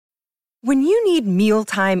When you need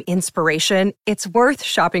mealtime inspiration, it's worth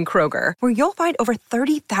shopping Kroger, where you'll find over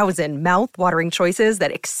 30,000 mouth-watering choices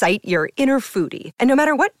that excite your inner foodie. And no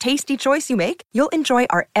matter what tasty choice you make, you'll enjoy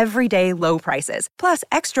our everyday low prices, plus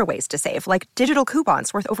extra ways to save, like digital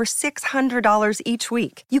coupons worth over $600 each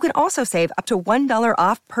week. You can also save up to $1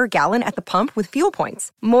 off per gallon at the pump with fuel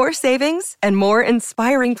points. More savings and more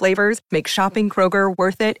inspiring flavors make shopping Kroger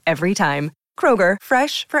worth it every time. Kroger,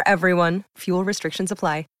 fresh for everyone. Fuel restrictions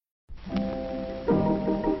apply.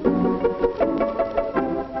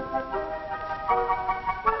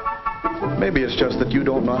 Maybe it's just that you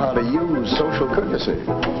don't know how to use social courtesy.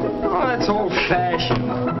 Oh, that's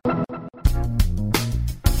old-fashioned.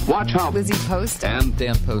 Watch how Lizzie Post and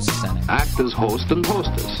Dan Post-Senning act as host and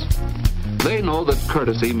hostess. They know that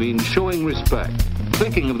courtesy means showing respect,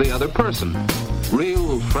 thinking of the other person,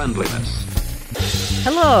 real friendliness.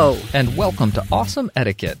 Hello, and welcome to Awesome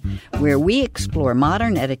Etiquette, where we explore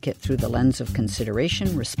modern etiquette through the lens of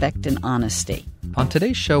consideration, respect, and honesty. On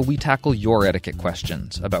today's show, we tackle your etiquette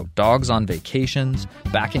questions about dogs on vacations,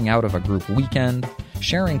 backing out of a group weekend,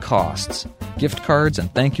 sharing costs, gift cards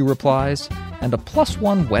and thank you replies, and a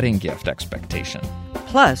 +1 wedding gift expectation.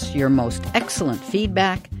 Plus, your most excellent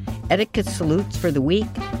feedback, etiquette salutes for the week,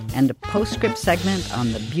 and a postscript segment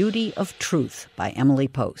on the beauty of truth by Emily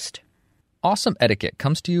Post. Awesome Etiquette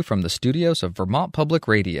comes to you from the studios of Vermont Public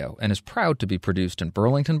Radio and is proud to be produced in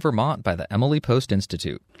Burlington, Vermont by the Emily Post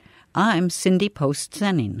Institute. I'm Cindy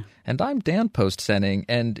Post-Senning. And I'm Dan Post-Senning,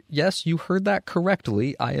 and yes, you heard that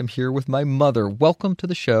correctly. I am here with my mother. Welcome to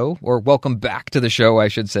the show, or welcome back to the show, I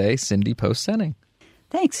should say, Cindy Post-Senning.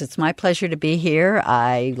 Thanks. It's my pleasure to be here.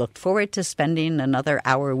 I look forward to spending another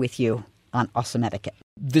hour with you on Awesome Etiquette.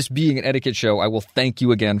 This being an etiquette show, I will thank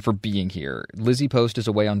you again for being here. Lizzie Post is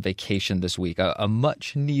away on vacation this week, a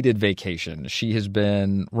much-needed vacation. She has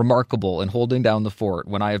been remarkable in holding down the fort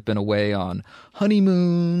when I have been away on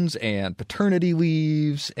honeymoons and paternity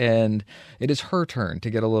leaves, and it is her turn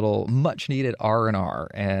to get a little much-needed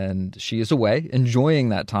R&R, and she is away, enjoying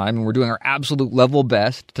that time, and we're doing our absolute level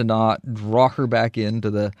best to not draw her back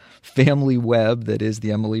into the family web that is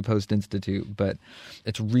the Emily Post Institute, but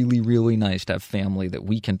it's really, really nice to have family that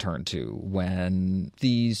we can turn to when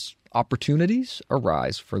these opportunities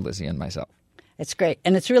arise for Lizzie and myself. It's great.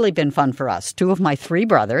 And it's really been fun for us. 2 of my 3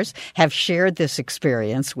 brothers have shared this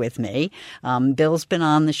experience with me. Bill's been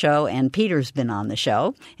on the show and Peter's been on the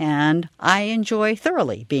show. And I enjoy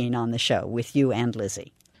thoroughly being on the show with you and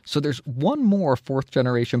Lizzie. So there's one more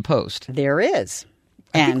 4th-generation Post. There is.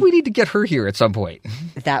 I think we need to get her here at some point.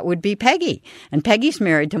 That would be Peggy. And Peggy's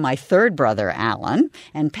married to my 3rd brother, Alan.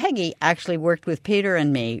 And Peggy actually worked with Peter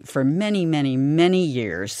and me for many, many, many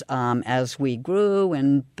years as we grew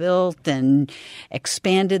and built and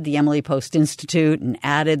expanded the Emily Post Institute and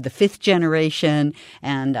added the 5th generation.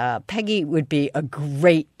 And Peggy would be a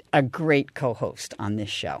great co-host on this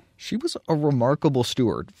show. She was a remarkable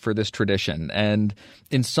steward for this tradition and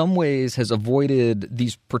in some ways has avoided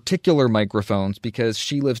these particular microphones because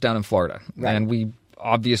she lives down in Florida. Right. And we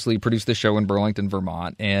obviously produce the show in Burlington,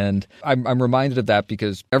 Vermont. And I'm reminded of that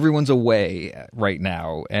because everyone's away right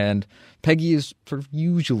now. And Peggy is sort of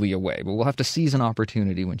usually away, but we'll have to seize an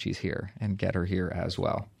opportunity when she's here and get her here as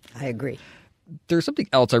well. I agree. There's something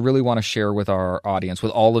else I really want to share with our audience,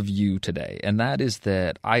 with all of you today, and that is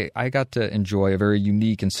that I got to enjoy a very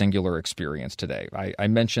unique and singular experience today. I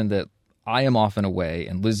mentioned that I am often away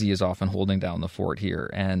and Lizzie is often holding down the fort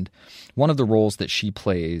here. And one of the roles that she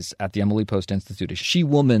plays at the Emily Post Institute is she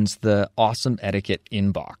womans the Awesome Etiquette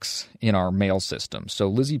inbox in our mail system. So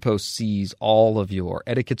Lizzie Post sees all of your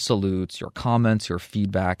etiquette salutes, your comments, your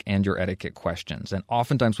feedback, and your etiquette questions. And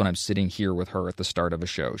oftentimes when I'm sitting here with her at the start of a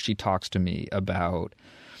show, she talks to me about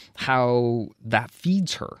how that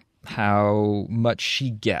feeds her, how much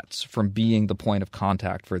she gets from being the point of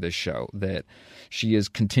contact for this show, that she is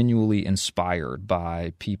continually inspired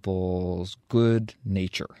by people's good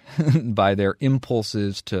nature, by their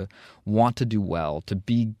impulses to want to do well, to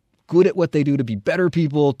be good at what they do, to be better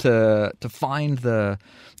people, to find the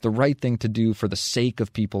right thing to do for the sake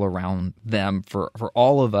of people around them, for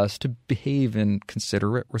all of us to behave in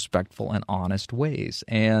considerate, respectful, and honest ways.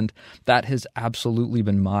 And that has absolutely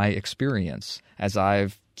been my experience as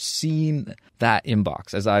I've seen that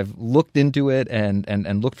inbox. As I've looked into it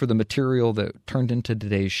and looked for the material that turned into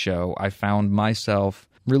today's show, I found myself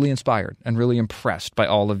really inspired and really impressed by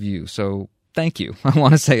all of you. So thank you, I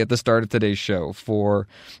want to say at the start of today's show, for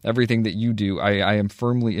everything that you do. I am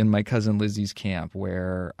firmly in my cousin Lizzie's camp,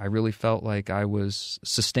 where I really felt like I was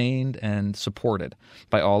sustained and supported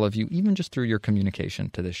by all of you, even just through your communication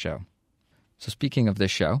to this show. So speaking of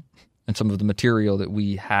this show and some of the material that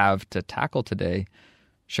we have to tackle today,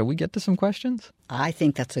 Shall we get to some questions? I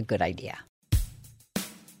think that's a good idea.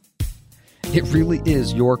 It really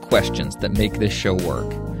is your questions that make this show work.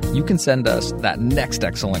 You can send us that next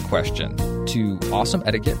excellent question to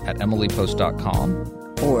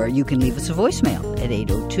awesomeetiquette@emilypost.com. Or you can leave us a voicemail at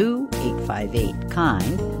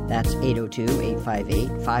 802-858-KIND. That's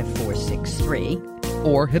 802-858-5463.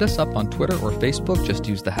 Or hit us up on Twitter or Facebook. Just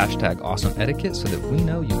use the hashtag #AwesomeEtiquette so that we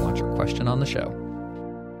know you want your question on the show.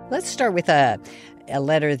 Let's start with a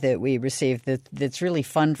letter that we received that's really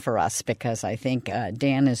fun for us because I think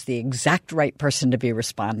Dan is the exact right person to be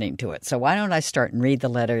responding to it. So why don't I start and read the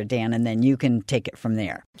letter, Dan, and then you can take it from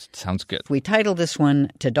there. Sounds good. We titled this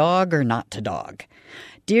one, To Dog or Not to Dog.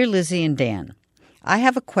 Dear Lizzie and Dan, I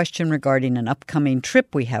have a question regarding an upcoming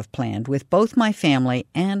trip we have planned with both my family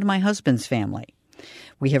and my husband's family.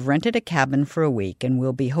 We have rented a cabin for a week and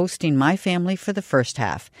will be hosting my family for the first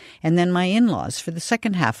half and then my in-laws for the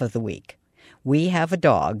second half of the week. We have a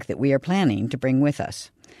dog that we are planning to bring with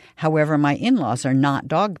us. However, my in-laws are not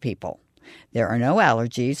dog people. There are no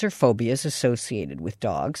allergies or phobias associated with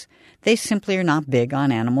dogs. They simply are not big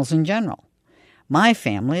on animals in general. My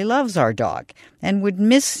family loves our dog and would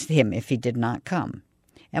miss him if he did not come.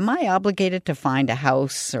 Am I obligated to find a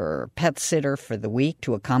house or pet sitter for the week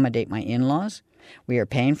to accommodate my in-laws? We are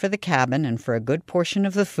paying for the cabin and for a good portion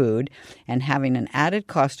of the food, and having an added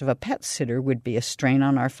cost of a pet sitter would be a strain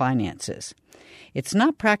on our finances. It's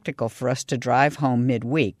not practical for us to drive home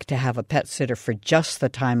midweek to have a pet sitter for just the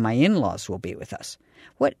time my in-laws will be with us.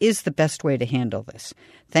 What is the best way to handle this?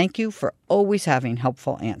 Thank you for always having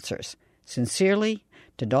helpful answers. Sincerely,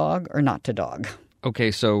 to dog or not to dog?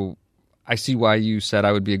 Okay, so I see why you said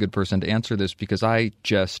I would be a good person to answer this because I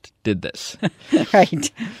just did this.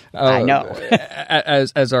 Right. I know.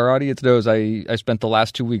 As our audience knows, I spent the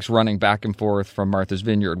last 2 weeks running back and forth from Martha's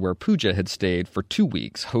Vineyard, where Pooja had stayed for 2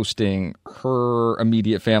 weeks, hosting her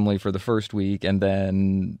immediate family for the first week, and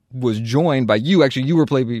then was joined by you. Actually, you were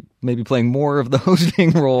maybe playing more of the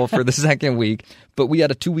hosting role for the second week. But we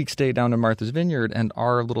had a 2-week stay down in Martha's Vineyard, and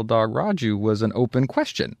our little dog Raju was an open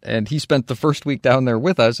question. And he spent the first week down there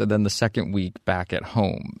with us, and then the second week back at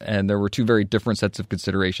home. And there were two very different sets of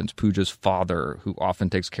considerations. Pooja's father, who often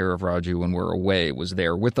takes care of Raju when we're away, was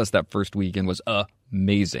there with us that first week and was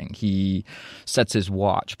amazing. He sets his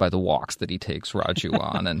watch by the walks that he takes Raju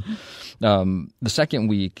on. And the second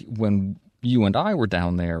week, when you and I were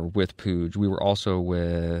down there with Pooj, we were also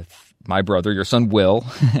with my brother, your son Will,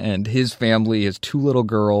 and his family, his 2 little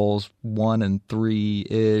girls, 1 and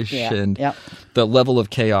 3-ish. Yeah, the level of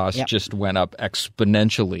chaos just went up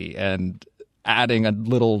exponentially. And adding a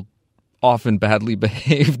little often badly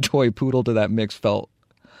behaved toy poodle to that mix felt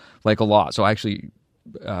like a lot. So I actually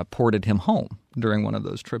ported him home during one of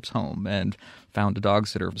those trips home and found a dog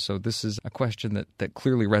sitter. So this is a question that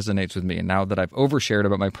clearly resonates with me. And now that I've overshared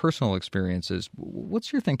about my personal experiences,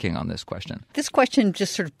 what's your thinking on this question? This question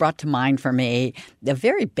just sort of brought to mind for me the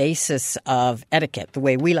very basis of etiquette, the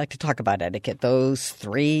way we like to talk about etiquette, those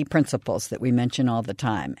 3 principles that we mention all the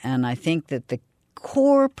time. And I think that the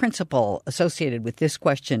core principle associated with this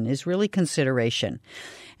question is really consideration.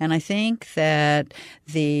 And I think that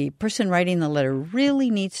the person writing the letter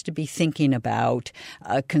really needs to be thinking about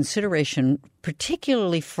consideration,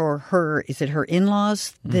 particularly for her, is it her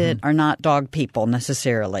in-laws that are not dog people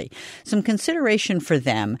necessarily? Some consideration for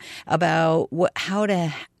them about how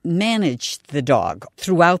to manage the dog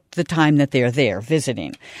throughout the time that they're there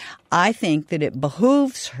visiting. I think that it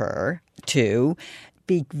behooves her to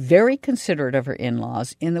be very considerate of her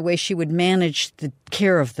in-laws in the way she would manage the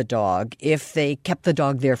care of the dog if they kept the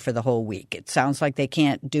dog there for the whole week. It sounds like they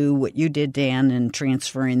can't do what you did, Dan, in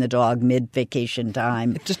transferring the dog mid-vacation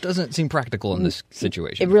time. It just doesn't seem practical in this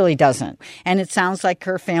situation. It really doesn't. And it sounds like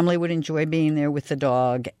her family would enjoy being there with the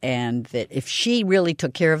dog, and that if she really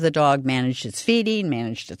took care of the dog, managed its feeding,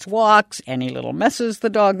 managed its walks, any little messes the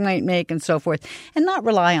dog might make, and so forth, and not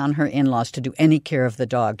rely on her in-laws to do any care of the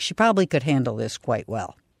dog, she probably could handle this quite well.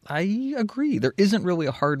 I agree. There isn't really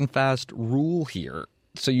a hard and fast rule here.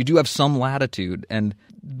 So you do have some latitude. And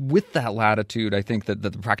with that latitude, I think that the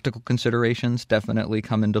practical considerations definitely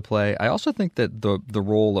come into play. I also think that the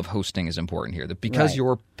role of hosting is important here. That because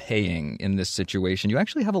you're paying in this situation, you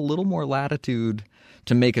actually have a little more latitude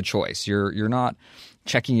to make a choice. You're not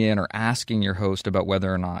checking in or asking your host about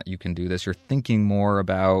whether or not you can do this. You're thinking more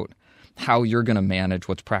about how you're going to manage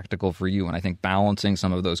what's practical for you. And I think balancing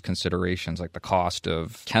some of those considerations, like the cost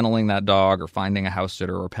of kenneling that dog or finding a house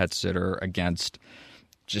sitter or pet sitter against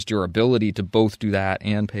just your ability to both do that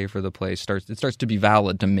and pay for the place, it starts to be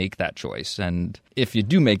valid to make that choice. And if you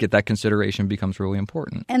do make it, that consideration becomes really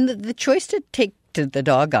important. And the choice to take the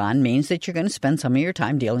dog on means that you're going to spend some of your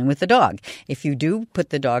time dealing with the dog. If you do put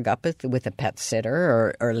the dog up with a pet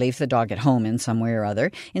sitter or leave the dog at home in some way or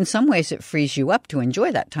other, in some ways it frees you up to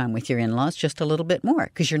enjoy that time with your in-laws just a little bit more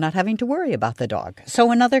because you're not having to worry about the dog.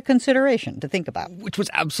 So another consideration to think about. Which was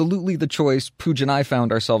absolutely the choice Pooja and I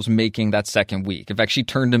found ourselves making that second week. In fact, she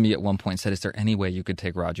turned to me at one point and said, is there any way you could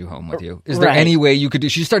take Raju home with you? Is there any way you could do?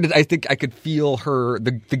 She started, I think I could feel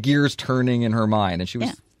the gears turning in her mind, and she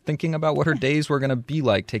was thinking about what her days were going to be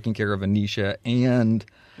like taking care of Anisha and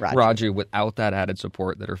Raju without that added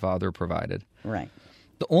support that her father provided. Right.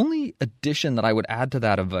 The only addition that I would add to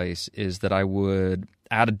that advice is that I would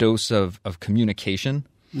add a dose of communication,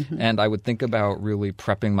 and I would think about really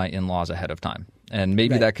prepping my in-laws ahead of time. And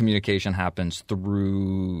maybe that communication happens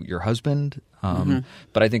through your husband.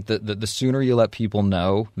 But I think that the sooner you let people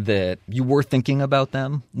know that you were thinking about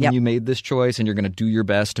them when you made this choice and you're going to do your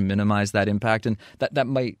best to minimize that impact. And that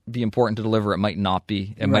might be important to deliver. It might not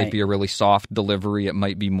be. It might be a really soft delivery. It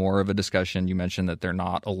might be more of a discussion. You mentioned that they're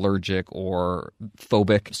not allergic or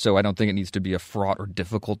phobic. So I don't think it needs to be a fraught or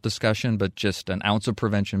difficult discussion, but just an ounce of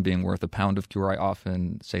prevention being worth a pound of cure. I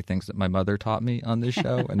often say things that my mother taught me on this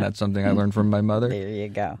show, and that's something I learned from my mother. There you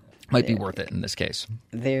go. Might be worth it in this case.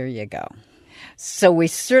 There you go. So we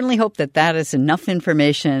certainly hope that is enough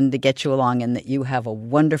information to get you along and that you have a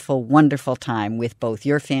wonderful, wonderful time with both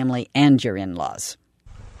your family and your in-laws.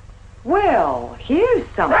 Well, here's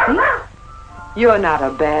something. You're not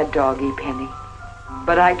a bad doggy, Penny.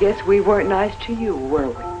 But I guess we weren't nice to you, were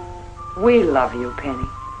we? We love you, Penny.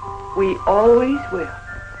 We always will.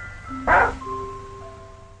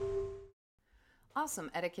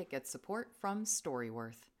 Awesome Etiquette gets support from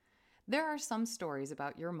Storyworth. There are some stories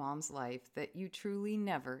about your mom's life that you truly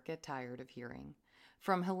never get tired of hearing.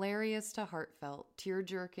 From hilarious to heartfelt,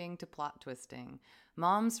 tear-jerking to plot-twisting,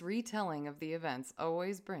 Mom's retelling of the events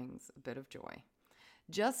always brings a bit of joy.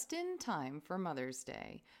 Just in time for Mother's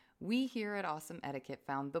Day, we here at Awesome Etiquette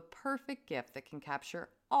found the perfect gift that can capture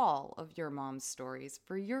all of your mom's stories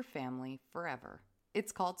for your family forever.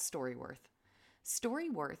 It's called Storyworth.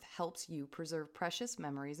 Storyworth helps you preserve precious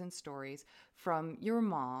memories and stories from your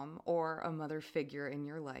mom or a mother figure in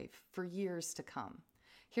your life for years to come.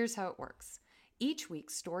 Here's how it works. Each week,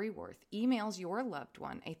 Storyworth emails your loved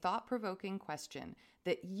one a thought-provoking question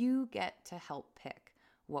that you get to help pick.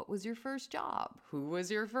 What was your first job? Who was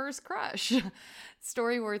your first crush?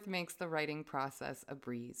 Storyworth makes the writing process a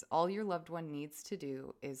breeze. All your loved one needs to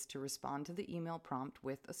do is to respond to the email prompt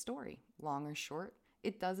with a story. Long or short,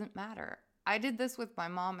 it doesn't matter. I did this with my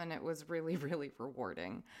mom, and it was really, really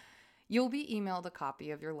rewarding. You'll be emailed a copy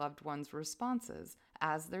of your loved one's responses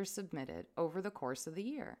as they're submitted over the course of the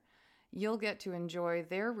year. You'll get to enjoy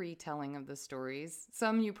their retelling of the stories,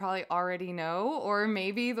 some you probably already know, or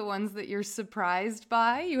maybe the ones that you're surprised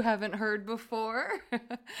by you haven't heard before.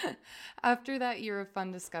 After that year of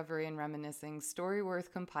fun discovery and reminiscing,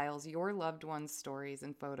 Storyworth compiles your loved one's stories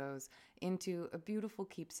and photos into a beautiful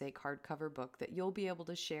keepsake hardcover book that you'll be able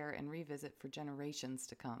to share and revisit for generations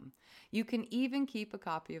to come. You can even keep a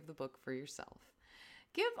copy of the book for yourself.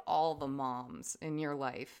 Give all the moms in your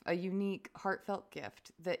life a unique, heartfelt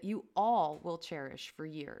gift that you all will cherish for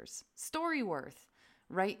years. Storyworth.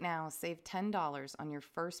 Right now, save $10 on your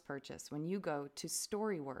first purchase when you go to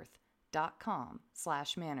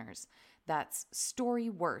storyworth.com/manners. That's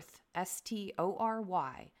Storyworth,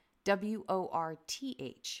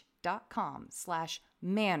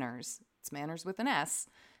 STORYWORTH.com/manners. It's manners with an S,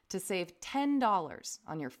 to save $10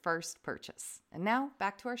 on your first purchase. And now,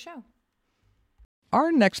 back to our show.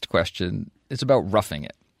 Our next question is about roughing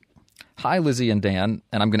it. Hi, Lizzie and Dan,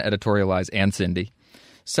 and I'm going to editorialize, and Cindy.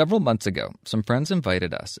 Several months ago, some friends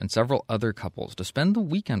invited us and several other couples to spend the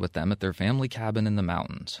weekend with them at their family cabin in the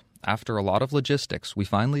mountains. After a lot of logistics, we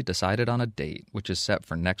finally decided on a date, which is set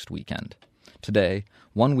for next weekend. Today,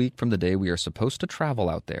 1 week from the day we are supposed to travel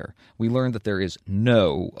out there, we learned that there is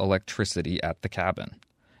no electricity at the cabin.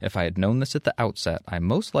 If I had known this at the outset, I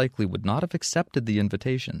most likely would not have accepted the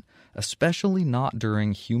invitation, especially not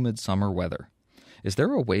during humid summer weather. Is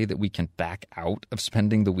there a way that we can back out of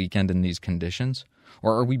spending the weekend in these conditions?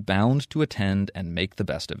 Or are we bound to attend and make the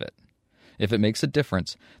best of it? If it makes a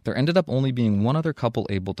difference, there ended up only being one other couple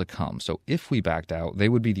able to come, so if we backed out, they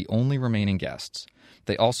would be the only remaining guests.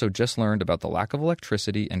 They also just learned about the lack of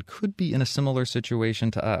electricity and could be in a similar situation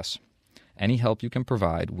to us. Any help you can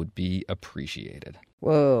provide would be appreciated.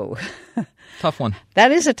 Whoa. Tough one.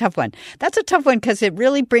 That is a tough one. That's a tough one because it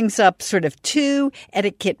really brings up sort of two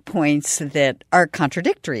etiquette points that are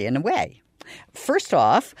contradictory in a way. First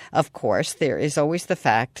off, of course, there is always the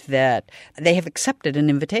fact that they have accepted an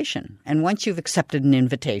invitation. And once you've accepted an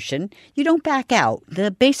invitation, you don't back out.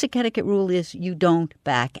 The basic etiquette rule is you don't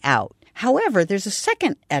back out. However, there's a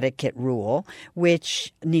second etiquette rule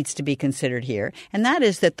which needs to be considered here, and that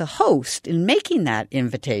is that the host, in making that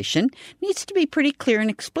invitation, needs to be pretty clear and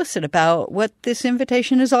explicit about what this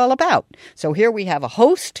invitation is all about. So here we have a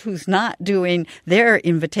host who's not doing their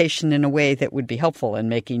invitation in a way that would be helpful in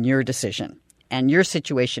making your decision and your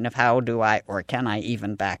situation of how do I or can I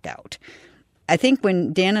even back out. I think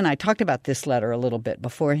when Dan and I talked about this letter a little bit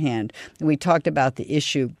beforehand, we talked about the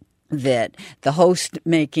issue that the host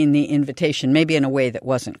making the invitation, maybe in a way that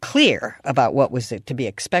wasn't clear about what was to be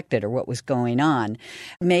expected or what was going on,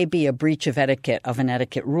 may be a breach of etiquette, of an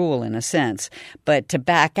etiquette rule in a sense. But to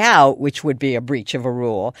back out, which would be a breach of a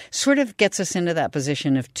rule, sort of gets us into that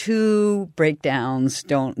position of two breakdowns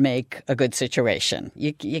don't make a good situation.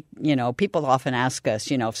 You know, people often ask us,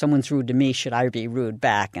 you know, if someone's rude to me, should I be rude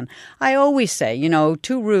back? And I always say, you know,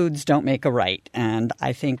 two rudes don't make a right. And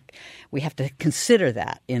I think we have to consider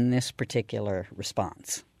that in this particular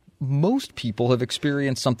response. Most people have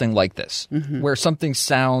experienced something like this, where something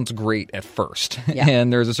sounds great at first. Yeah.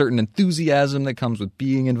 And there's a certain enthusiasm that comes with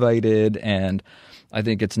being invited. And I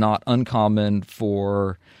think it's not uncommon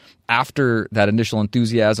for, after that initial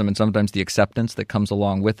enthusiasm and sometimes the acceptance that comes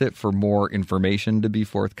along with it, for more information to be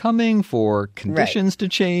forthcoming, for conditions to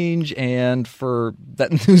change, and for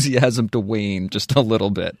that enthusiasm to wane just a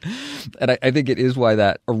little bit. And I think it is why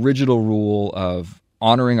that original rule of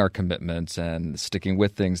honoring our commitments and sticking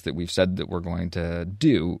with things that we've said that we're going to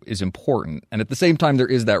do is important. And at the same time, there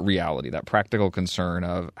is that reality, that practical concern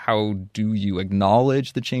of how do you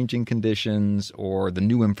acknowledge the changing conditions or the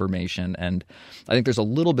new information. And I think there's a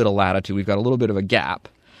little bit of latitude. We've got a little bit of a gap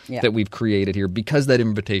that we've created here because that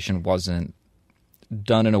invitation wasn't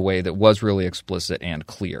done in a way that was really explicit and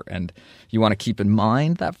clear. And you want to keep in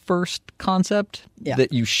mind that first concept,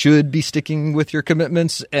 that you should be sticking with your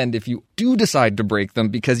commitments. And if you do decide to break them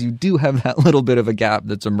because you do have that little bit of a gap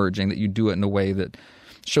that's emerging, that you do it in a way that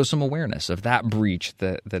shows some awareness of that breach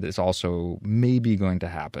that is also maybe going to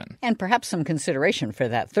happen. And perhaps some consideration for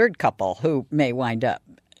that third couple who may wind up,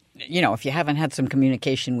 you know, if you haven't had some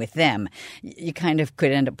communication with them, you kind of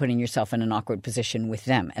could end up putting yourself in an awkward position with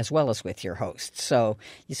them as well as with your host. So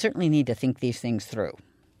you certainly need to think these things through.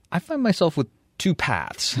 I find myself with two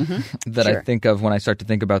paths that I think of when I start to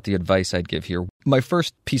think about the advice I'd give here. My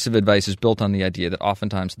first piece of advice is built on the idea that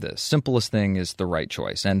oftentimes the simplest thing is the right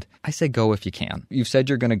choice. And I say go if you can. You've said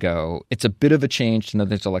you're going to go. It's a bit of a change to know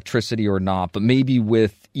there's electricity or not, but maybe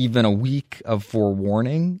with even a week of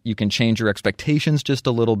forewarning, you can change your expectations just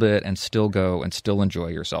a little bit and still go and still enjoy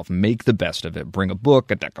yourself. Make the best of it. Bring a book,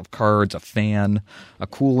 a deck of cards, a fan, a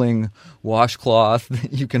cooling washcloth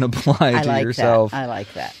that you can apply to yourself. I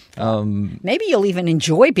like that. Maybe you'll even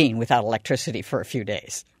enjoy being without electricity for a few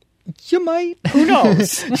days. You might. Who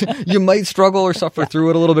knows? You might struggle or suffer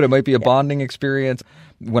through it a little bit. It might be a bonding experience.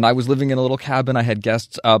 When I was living in a little cabin, I had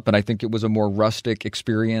guests up, and I think it was a more rustic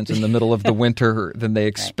experience in the middle of the winter than they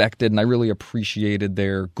expected. And I really appreciated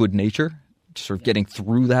their good nature, sort of getting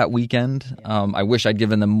through that weekend. I wish I'd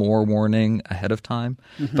given them more warning ahead of time,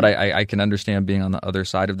 but I can understand being on the other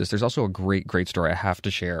side of this. There's also a great story I have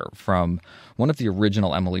to share from one of the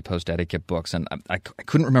original Emily Post etiquette books, and I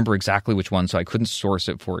couldn't remember exactly which one, so I couldn't source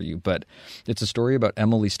it for you, but it's a story about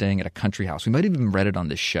Emily staying at a country house. We might have even read it on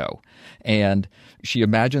this show, and she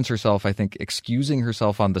imagines herself, I think, excusing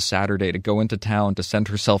herself on the Saturday to go into town to send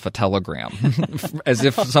herself a telegram, as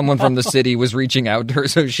if someone from the city was reaching out to her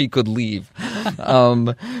so she could leave.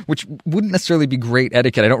 Which wouldn't necessarily be great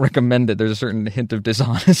etiquette. I don't recommend it. There's a certain hint of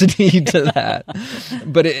dishonesty to that.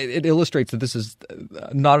 But it illustrates that this is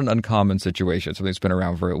not an uncommon situation, something that's been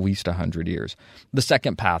around for at least 100 years. The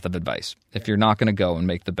second path of advice, if you're not going to go and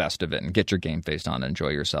make the best of it and get your game face on and enjoy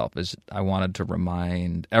yourself, is I wanted to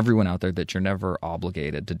remind everyone out there that you're never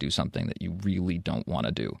obligated to do something that you really don't want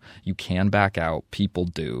to do. You can back out. People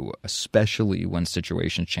do, especially when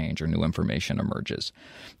situations change or new information emerges.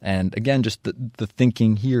 And again, just the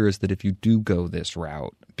thinking here is that if you do go this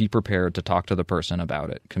route, be prepared to talk to the person about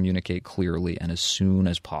it, communicate clearly, and as soon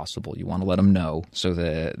as possible. You want to let them know so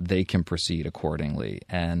that they can proceed accordingly.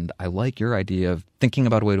 And I like your idea of thinking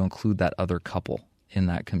about a way to include that other couple in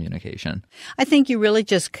that communication? I think you really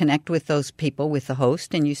just connect with those people, with the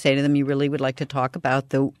host, and you say to them you really would like to talk about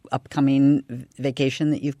the upcoming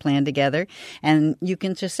vacation that you've planned together. And you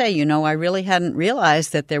can just say, I really hadn't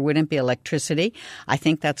realized that there wouldn't be electricity. I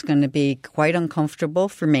think that's going to be quite uncomfortable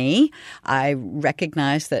for me. I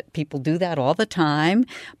recognize that people do that all the time,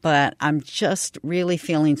 but I'm just really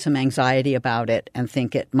feeling some anxiety about it and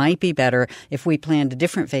think it might be better if we planned a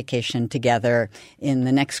different vacation together in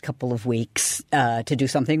the next couple of weeks to do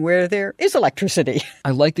something where there is electricity.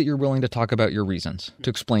 I like that you're willing to talk about your reasons, to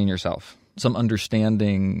explain yourself. Some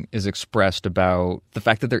understanding is expressed about the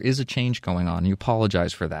fact that there is a change going on. You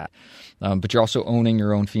apologize for that. But you're also owning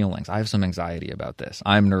your own feelings. I have some anxiety about this.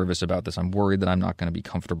 I'm nervous about this. I'm worried that I'm not going to be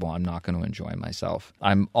comfortable. I'm not going to enjoy myself.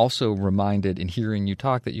 I'm also reminded in hearing you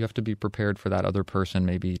talk that you have to be prepared for that other person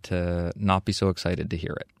maybe to not be so excited to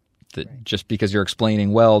hear it. That just because you're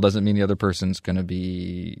explaining well doesn't mean the other person's going to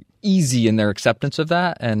be easy in their acceptance of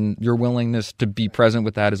that, and your willingness to be present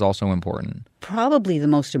with that is also important. Probably the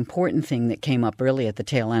most important thing that came up early at the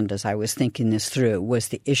tail end as I was thinking this through was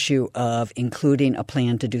the issue of including a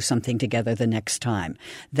plan to do something together the next time.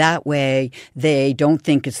 That way, they don't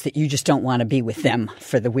think it's that you just don't want to be with them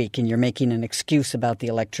for the week and you're making an excuse about the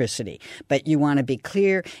electricity. But you want to be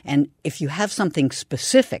clear, and if you have something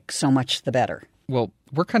specific, so much the better. Well,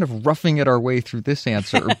 we're kind of roughing it our way through this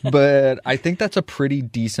answer, but I think that's a pretty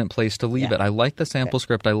decent place to leave it. I like the sample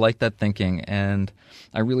script. I like that thinking. And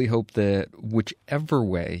I really hope that whichever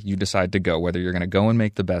way you decide to go, whether you're going to go and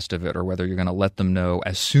make the best of it or whether you're going to let them know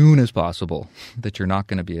as soon as possible that you're not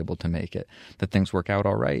going to be able to make it, that things work out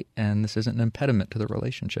all right. And this isn't an impediment to the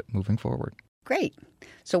relationship moving forward. Great.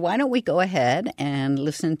 So why don't we go ahead and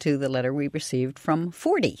listen to the letter we received from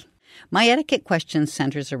 40. My etiquette question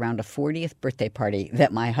centers around a 40th birthday party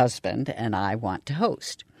that my husband and I want to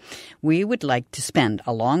host. We would like to spend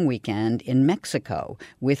a long weekend in Mexico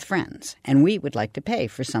with friends, and we would like to pay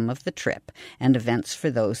for some of the trip and events for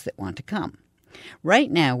those that want to come. Right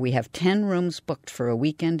now, we have 10 rooms booked for a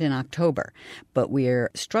weekend in October, but we're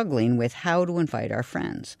struggling with how to invite our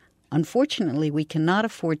friends. Unfortunately, we cannot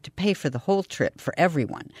afford to pay for the whole trip for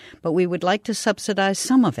everyone, but we would like to subsidize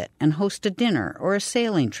some of it and host a dinner or a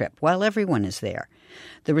sailing trip while everyone is there.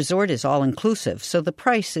 The resort is all-inclusive, so the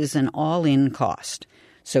price is an all-in cost.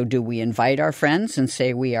 So do we invite our friends and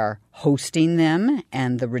say we are hosting them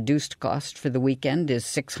and the reduced cost for the weekend is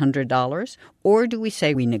 $600? Or do we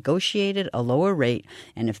say we negotiated a lower rate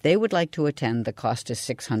and if they would like to attend, the cost is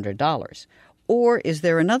 $600? Or is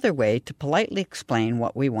there another way to politely explain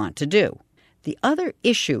what we want to do? The other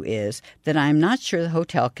issue is that I'm not sure the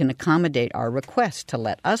hotel can accommodate our request to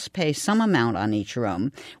let us pay some amount on each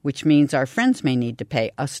room, which means our friends may need to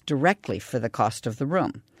pay us directly for the cost of the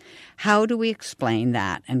room. How do we explain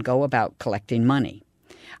that and go about collecting money?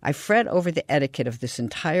 I fret over the etiquette of this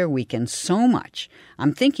entire weekend so much,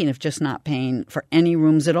 I'm thinking of just not paying for any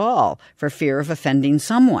rooms at all for fear of offending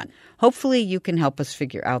someone. Hopefully you can help us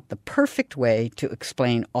figure out the perfect way to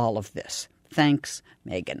explain all of this. Thanks,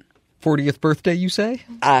 Megan. 40th birthday, you say?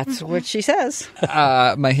 That's what she says.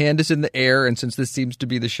 My hand is in the air, and since this seems to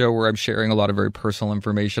be the show where I'm sharing a lot of very personal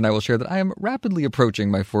information, I will share that I am rapidly approaching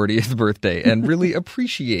my 40th birthday and really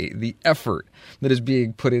appreciate the effort that is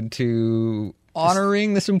being put into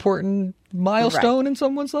honoring this important milestone in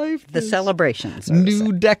someone's life. The celebration. So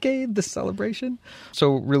new decade, the celebration.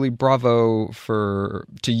 So really bravo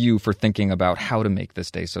to you for thinking about how to make this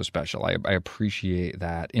day so special. I appreciate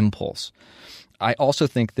that impulse. I also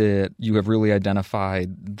think that you have really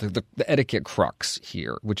identified the etiquette crux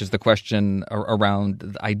here, which is the question around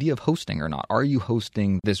the idea of hosting or not. Are you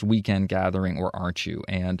hosting this weekend gathering or aren't you?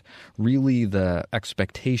 And really the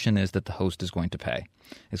expectation is that the host is going to pay.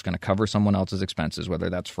 It's going to cover someone else's expenses, whether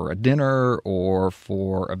that's for a dinner or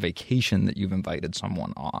for a vacation that you've invited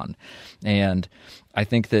someone on. And I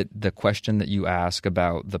think that the question that you ask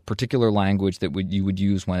about the particular language that you would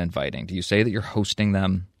use when inviting, do you say that you're hosting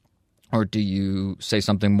them? Or do you say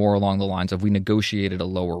something more along the lines of, we negotiated a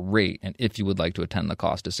lower rate, and if you would like to attend, the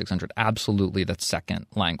cost is $600? Absolutely, that second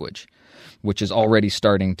language, which is already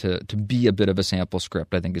starting to be a bit of a sample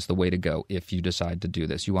script, I think is the way to go if you decide to do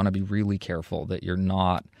this. You want to be really careful that you're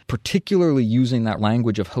not particularly using that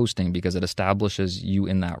language of hosting because it establishes you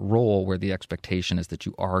in that role where the expectation is that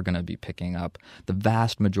you are going to be picking up the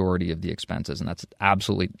vast majority of the expenses, and that's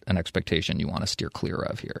absolutely an expectation you want to steer clear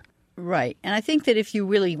of here. Right. And I think that if you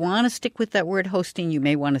really want to stick with that word hosting, you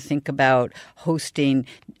may want to think about hosting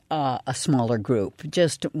a smaller group,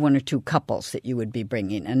 just one or two couples that you would be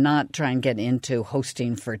bringing, and not try and get into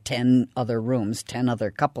hosting for 10 other rooms, 10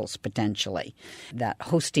 other couples potentially. That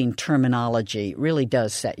hosting terminology really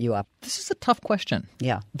does set you up. This is a tough question.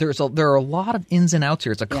 Yeah. There are a lot of ins and outs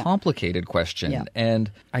here. It's a complicated question. Yeah.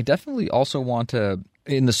 And I definitely also want to,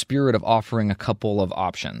 in the spirit of offering a couple of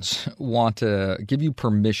options, want to give you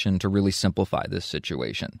permission to really simplify this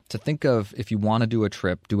situation. To think of, if you want to do a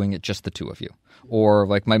trip, doing it just the two of you. Or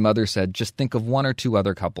like my mother said, just think of one or two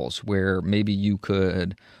other couples where maybe you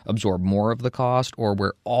could absorb more of the cost, or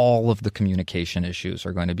where all of the communication issues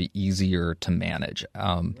are going to be easier to manage.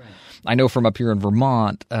 I know from up here in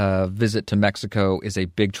Vermont, a visit to Mexico is a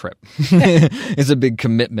big trip. It's a big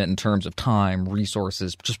commitment in terms of time,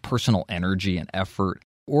 resources, just personal energy and effort.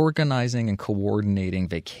 Organizing and coordinating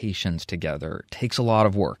vacations together takes a lot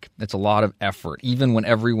of work. It's a lot of effort, even when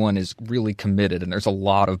everyone is really committed and there's a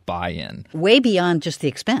lot of buy-in. Way beyond just the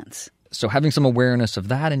expense. So having some awareness of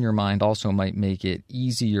that in your mind also might make it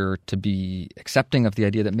easier to be accepting of the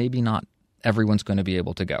idea that maybe not everyone's going to be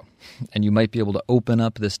able to go. And you might be able to open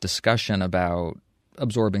up this discussion about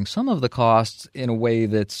absorbing some of the costs in a way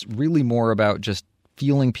that's really more about just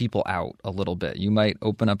feeling people out a little bit. You might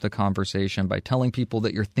open up the conversation by telling people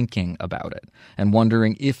that you're thinking about it and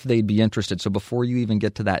wondering if they'd be interested. So before you even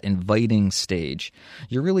get to that inviting stage,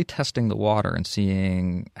 you're really testing the water and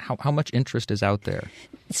seeing how much interest is out there.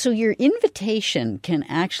 So your invitation can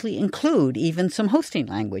actually include even some hosting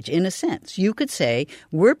language in a sense. You could say,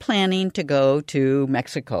 we're planning to go to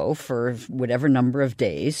Mexico for whatever number of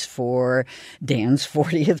days for Dan's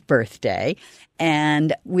 40th birthday,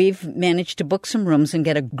 and we've managed to book some rooms and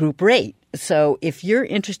get a group rate. So if you're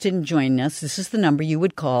interested in joining us, this is the number you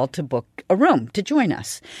would call to book a room to join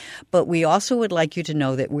us. But we also would like you to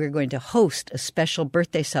know that we're going to host a special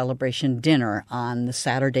birthday celebration dinner on the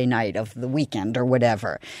Saturday night of the weekend or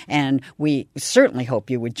whatever. And we certainly hope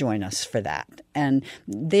you would join us for that. And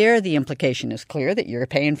there the implication is clear that you're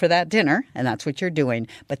paying for that dinner, and that's what you're doing,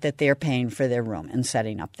 but that they're paying for their room and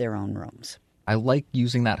setting up their own rooms. I like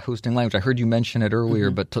using that hosting language. I heard you mention it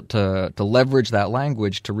earlier, but to leverage that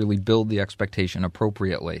language to really build the expectation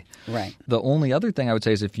appropriately. Right. The only other thing I would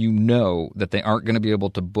say is if you know that they aren't going to be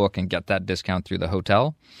able to book and get that discount through the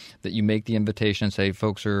hotel, that you make the invitation and say,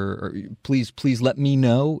 folks, please let me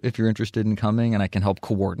know if you're interested in coming and I can help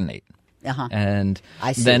coordinate. And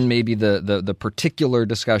then maybe the particular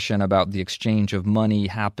discussion about the exchange of money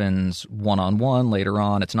happens one-on-one later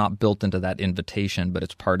on. It's not built into that invitation, but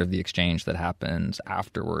it's part of the exchange that happens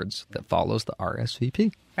afterwards that follows the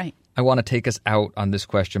RSVP. Right. I want to take us out on this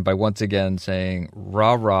question by once again saying,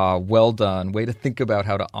 rah, well done. Way to think about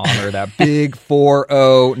how to honor that big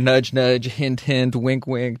 4-0, nudge, nudge, hint, hint, wink,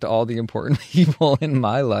 wink to all the important people in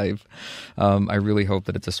my life. I really hope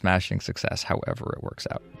that it's a smashing success, however it works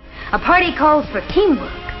out. A party calls for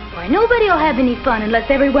teamwork. Why, nobody will have any fun unless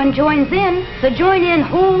everyone joins in. So join in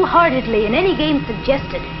wholeheartedly in any game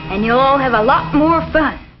suggested, and you'll all have a lot more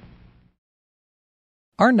fun.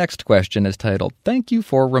 Our next question is titled, Thank You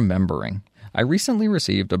for Remembering. I recently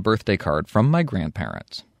received a birthday card from my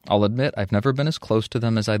grandparents. I'll admit I've never been as close to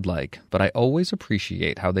them as I'd like, but I always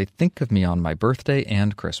appreciate how they think of me on my birthday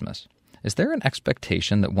and Christmas. Is there an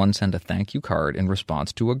expectation that one send a thank you card in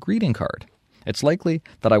response to a greeting card? It's likely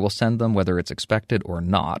that I will send them whether it's expected or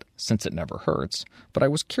not, since it never hurts, but I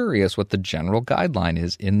was curious what the general guideline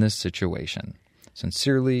is in this situation.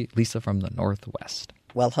 Sincerely, Lisa from the Northwest.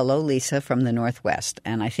 Well, hello, Lisa from the Northwest,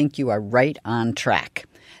 and I think you are right on track.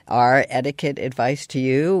 Our etiquette advice to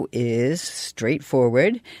you is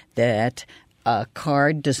straightforward, that a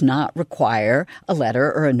card does not require a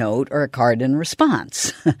letter or a note or a card in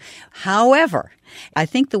response. However, I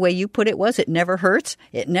think the way you put it was, it never hurts.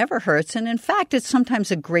 It never hurts. And in fact, it's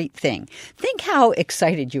sometimes a great thing. Think how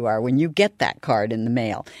excited you are when you get that card in the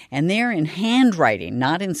mail. And they're in handwriting,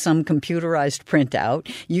 not in some computerized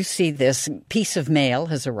printout. You see this piece of mail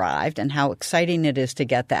has arrived and how exciting it is to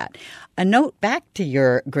get that. A note back to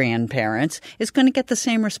your grandparents is going to get the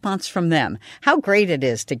same response from them. How great it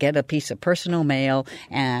is to get a piece of personal mail,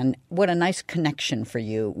 and what a nice connection for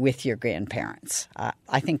you with your grandparents.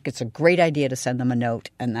 I think it's a great idea to send them a note,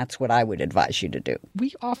 and that's what I would advise you to do.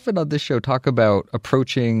 We often on this show talk about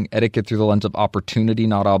approaching etiquette through the lens of opportunity,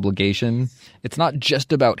 not obligation. It's not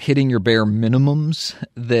just about hitting your bare minimums,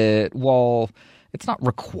 that while it's not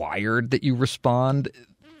required that you respond,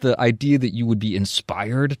 the idea that you would be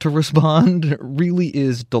inspired to respond really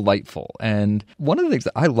is delightful. And one of the things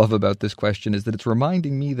that I love about this question is that it's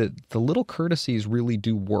reminding me that the little courtesies really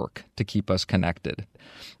do work to keep us connected.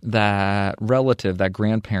 That relative, that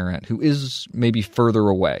grandparent who is maybe further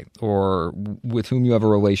away or with whom you have a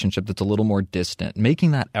relationship that's a little more distant,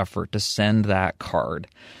 making that effort to send that card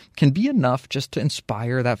can be enough just to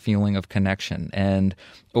inspire that feeling of connection. And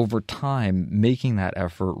over time, making that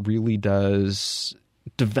effort really does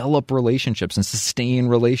develop relationships and sustain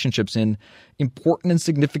relationships in important and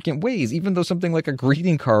significant ways, even though something like a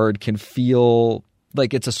greeting card can feel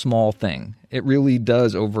like it's a small thing. It really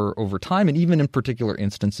does over time, and even in particular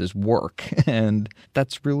instances work. And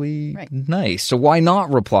that's really nice. So why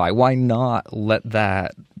not reply? Why not let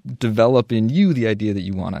that develop in you the idea that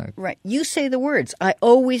you want to... Right. You say the words, I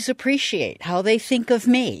always appreciate how they think of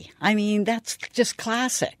me. I mean, that's just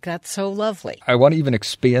classic. That's so lovely. I want to even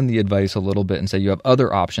expand the advice a little bit and say you have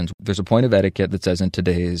other options. There's a point of etiquette that says in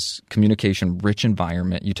today's communication-rich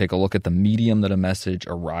environment, you take a look at the medium that a message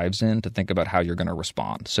arrives in to think about how you're going to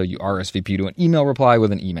respond. So you RSVP to an email reply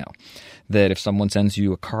with an email. That if someone sends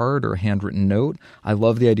you a card or a handwritten note, I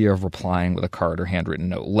love the idea of replying with a card or handwritten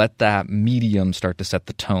note. Let that medium start to set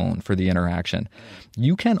the tone for the interaction.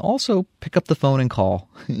 You can also pick up the phone and call.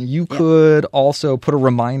 You could also put a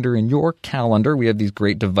reminder in your calendar. We have these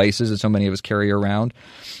great devices that so many of us carry around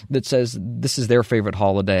that says this is their favorite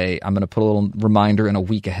holiday. I'm going to put a little reminder in a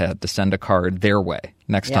week ahead to send a card their way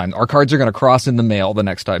next time. Our cards are going to cross in the mail the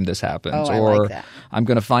next time this happens. I like that. I'm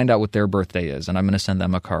going to find out what their birthday is, and I'm going to send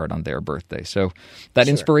them a card on their birthday. So that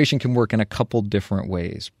inspiration can work in a couple different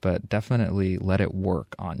ways, but definitely let it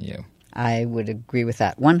work on you. I would agree with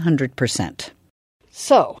that 100%.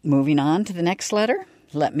 So, moving on to the next letter,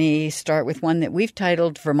 let me start with one that we've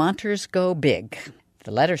titled Vermonters Go Big.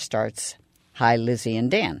 The letter starts, Hi, Lizzie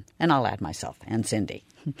and Dan, and I'll add myself, and Cindy.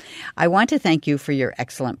 I want to thank you for your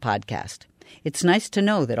excellent podcast. It's nice to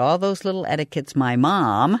know that all those little etiquettes my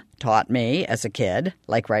mom taught me as a kid,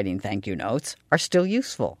 like writing thank you notes, are still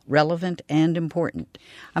useful, relevant, and important.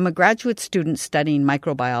 I'm a graduate student studying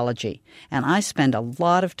microbiology, and I spend a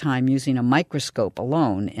lot of time using a microscope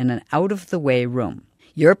alone in an out-of-the-way room.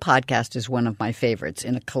 Your podcast is one of my favorites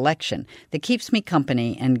in a collection that keeps me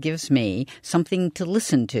company and gives me something to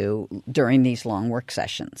listen to during these long work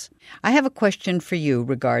sessions. I have a question for you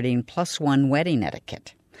regarding +1 wedding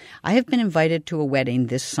etiquette. I have been invited to a wedding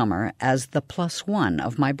this summer as the +1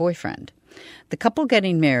 of my boyfriend. The couple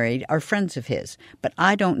getting married are friends of his, but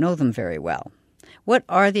I don't know them very well. What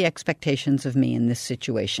are the expectations of me in this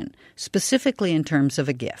situation, specifically in terms of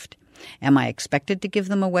a gift? Am I expected to give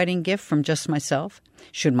them a wedding gift from just myself?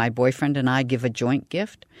 Should my boyfriend and I give a joint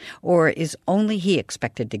gift? Or is only he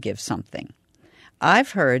expected to give something?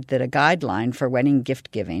 I've heard that a guideline for wedding gift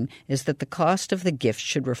giving is that the cost of the gift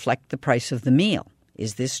should reflect the price of the meal.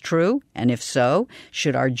 Is this true? And if so,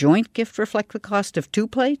 should our joint gift reflect the cost of 2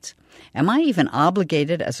 plates? Am I even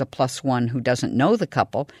obligated as a +1 who doesn't know the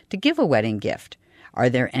couple to give a wedding gift? Are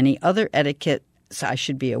there any other etiquettes I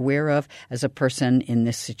should be aware of as a person in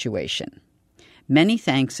this situation? Many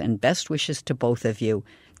thanks and best wishes to both of you.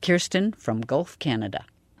 Kirsten from Gulf, Canada.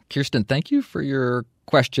 Kirsten, thank you for your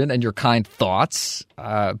question and your kind thoughts.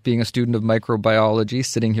 Being a student of microbiology,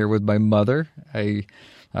 sitting here with my mother, I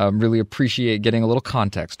really appreciate getting a little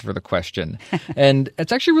context for the question. And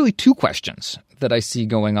it's actually really 2 questions that I see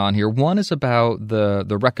going on here. One is about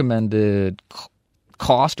the recommended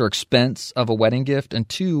cost or expense of a wedding gift, and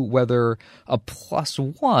 2, whether a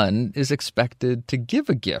 +1 is expected to give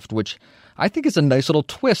a gift, which I think is a nice little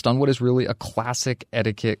twist on what is really a classic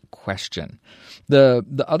etiquette question. The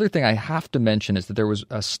other thing I have to mention is that there was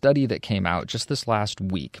a study that came out just this last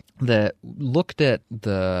week that looked at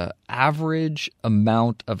the average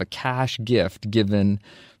amount of a cash gift given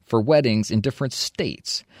for weddings in different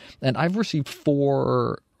states. And I've received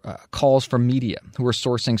 4 calls from media who are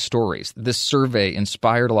sourcing stories. This survey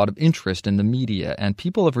inspired a lot of interest in the media, and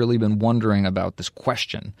people have really been wondering about this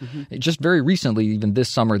question. Just very recently, even this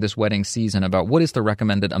summer, this wedding season, about what is the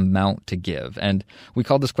recommended amount to give. And we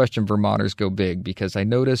called this question Vermonters Go Big because I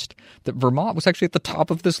noticed that Vermont was actually at the top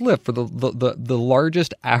of this list for the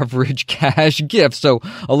largest average cash gift. So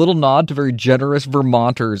a little nod to very generous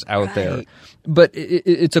Vermonters out there. But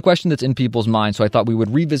it's a question that's in people's minds, so I thought we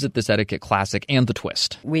would revisit this etiquette classic and the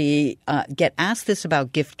twist. We get asked this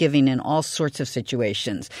about gift giving in all sorts of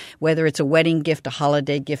situations, whether it's a wedding gift, a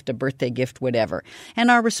holiday gift, a birthday gift, whatever. And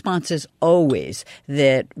our response is always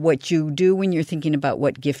that what you do when you're thinking about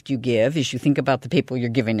what gift you give is you think about the people you're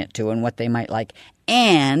giving it to and what they might like,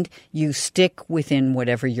 and you stick within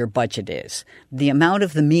whatever your budget is. The amount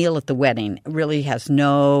of the meal at the wedding really has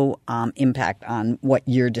no impact on what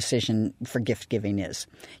your decision for gift giving is.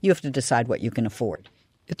 You have to decide what you can afford.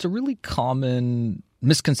 It's a really common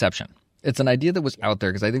misconception. It's an idea that was out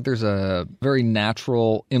there because I think there's a very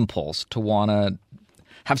natural impulse to want to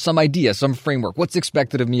have some idea, some framework. What's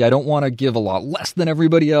expected of me? I don't want to give a lot less than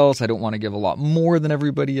everybody else. I don't want to give a lot more than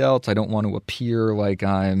everybody else. I don't want to appear like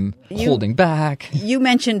I'm holding back. You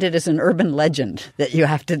mentioned it as an urban legend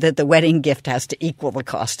that the wedding gift has to equal the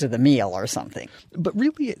cost of the meal or something. But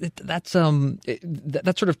really, that's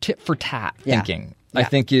that sort of tit for tat thinking. Yeah. I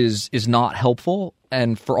think is not helpful,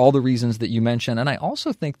 and for all the reasons that you mentioned. And I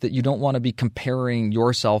also think that you don't want to be comparing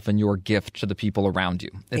yourself and your gift to the people around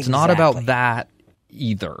you. It's not about that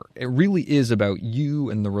either. It really is about you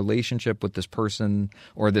and the relationship with this person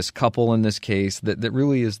or this couple in this case that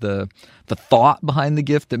really is the thought behind the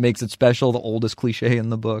gift that makes it special, the oldest cliche in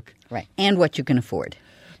the book. Right. And what you can afford.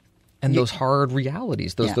 And those hard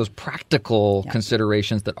realities, those practical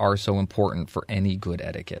considerations that are so important for any good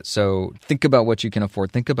etiquette. So think about what you can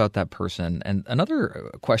afford. Think about that person. And another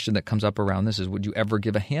question that comes up around this is, would you ever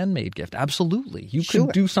give a handmade gift? Absolutely. You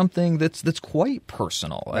could do something that's quite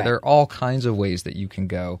personal. Right. There are all kinds of ways that you can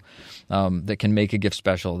go that can make a gift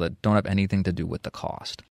special that don't have anything to do with the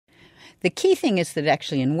cost. The key thing is that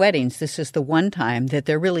actually in weddings, this is the one time that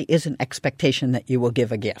there really is an expectation that you will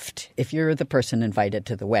give a gift if you're the person invited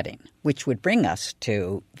to the wedding, which would bring us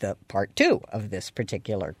to the part 2 of this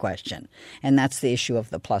particular question, and that's the issue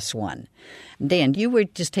of the +1. Dan, you were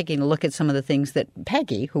just taking a look at some of the things that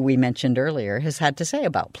Peggy, who we mentioned earlier, has had to say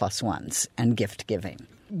about +1s and gift giving.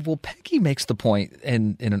 Well, Peggy makes the point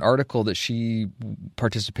in an article that she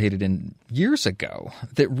participated in years ago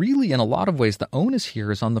that really, in a lot of ways, the onus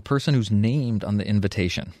here is on the person who's named on the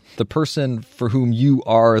invitation, the person for whom you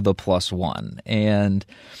are the +1. And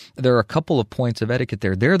there are a couple of points of etiquette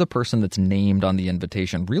there. They're the person that's named on the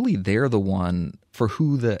invitation. Really, they're the one for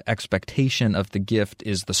who the expectation of the gift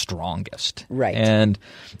is the strongest. Right. And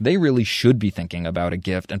they really should be thinking about a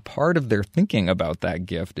gift. And part of their thinking about that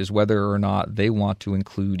gift is whether or not they want to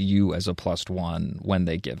include you as a +1 when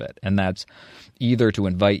they give it. And that's either to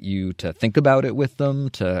invite you to think about it with them,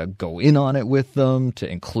 to go in on it with them,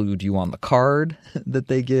 to include you on the card that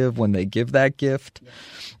they give when they give that gift.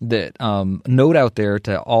 That note out there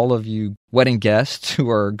to all of you wedding guests who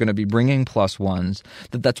are going to be bringing +1s,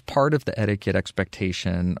 that's part of the etiquette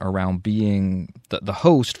expectation around being the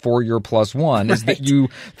host for your +1 is that you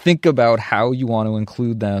think about how you want to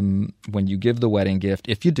include them when you give the wedding gift,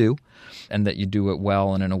 if you do, and that you do it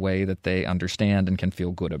well and in a way that they understand and can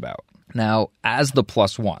feel good about. Now, as the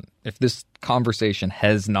 +1, if this conversation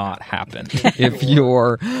has not happened, if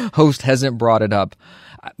your host hasn't brought it up,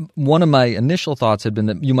 one of my initial thoughts had been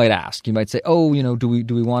that you might ask. You might say, "Oh, do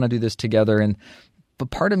we want to do this together?"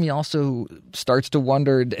 But part of me also starts to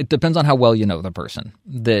wonder. It depends on how well you know the person.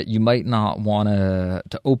 That you might not want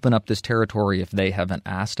to open up this territory if they haven't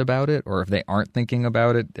asked about it, or if they aren't thinking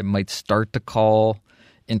about it. It might start to call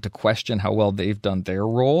into question how well they've done their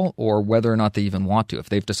role, or whether or not they even want to. If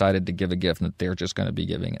they've decided to give a gift and that they're just going to be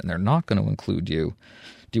giving it and they're not going to include you,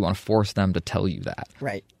 do you want to force them to tell you that?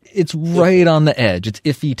 Right. It's right on the edge. It's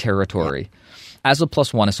iffy territory. Yeah. As a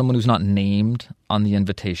 +1, as someone who's not named on the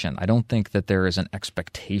invitation, I don't think that there is an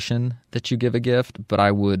expectation that you give a gift, but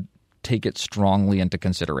I would take it strongly into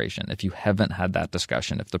consideration. If you haven't had that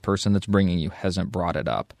discussion, if the person that's bringing you hasn't brought it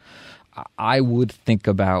up, I would think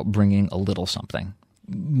about bringing a little something.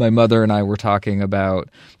 My mother and I were talking about,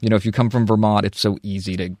 if you come from Vermont, it's so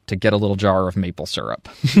easy to get a little jar of maple syrup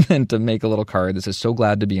and to make a little card that says, "So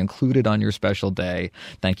glad to be included on your special day.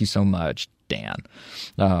 Thank you so much, Dan."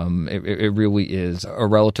 It really is a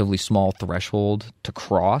relatively small threshold to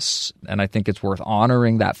cross, and I think it's worth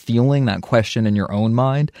honoring that feeling, that question in your own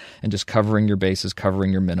mind, and just covering your bases,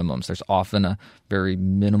 covering your minimums. There's often a very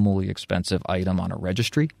minimally expensive item on a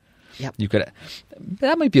registry. Yep.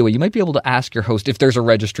 That might be a way. You might be able to ask your host if there's a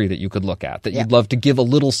registry that you could look at, that you'd love to give a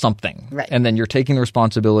little something. Right. And then you're taking the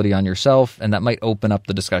responsibility on yourself, and that might open up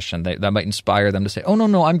the discussion. That might inspire them to say, "Oh,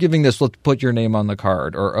 no, I'm giving this. Let's put your name on the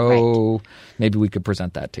card." Or, maybe we could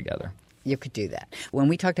present that together. You could do that. When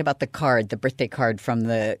we talked about the card, the birthday card from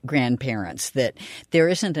the grandparents, that there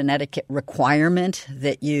isn't an etiquette requirement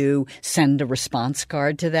that you send a response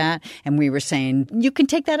card to that. And we were saying you can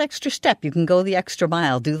take that extra step. You can go the extra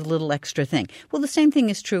mile, do the little extra thing. Well, the same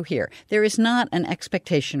thing is true here. There is not an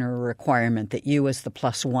expectation or a requirement that you as the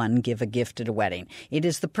 +1 give a gift at a wedding. It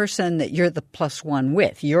is the person that you're the +1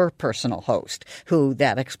 with, your personal host, who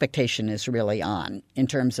that expectation is really on in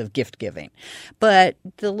terms of gift giving. But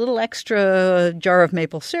the little extra extra jar of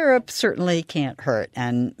maple syrup certainly can't hurt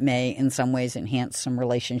and may in some ways enhance some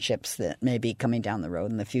relationships that may be coming down the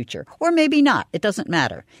road in the future. Or maybe not. It doesn't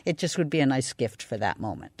matter. It just would be a nice gift for that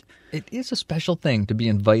moment. It is a special thing to be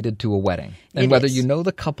invited to a wedding. And whether you know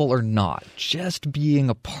the couple or not, just being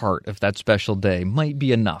a part of that special day might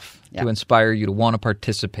be enough to inspire you to want to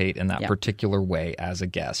participate in that particular way as a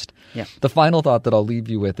guest. Yeah. The final thought that I'll leave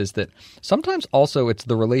you with is that sometimes also it's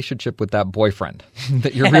the relationship with that boyfriend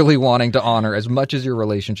that you're really wanting to honor as much as your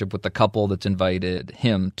relationship with the couple that's invited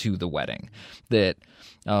him to the wedding. That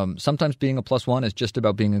sometimes being a plus one is just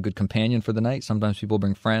about being a good companion for the night. Sometimes people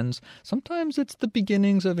bring friends. Sometimes it's the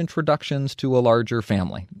beginnings of introductions to a larger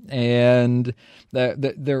family. And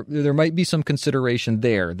there might be some consideration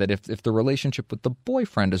there that if the relationship with the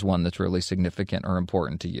boyfriend is one that's really significant or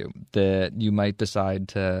important to you, that you might decide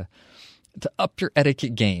to up your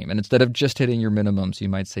etiquette game. And instead of just hitting your minimums, you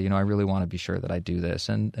might say, I really want to be sure that I do this.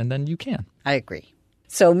 And then you can. I agree.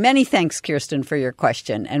 So many thanks, Kirsten, for your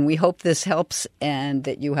question. And we hope this helps and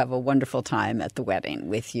that you have a wonderful time at the wedding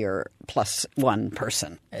with your plus one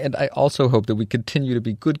person. And I also hope that we continue to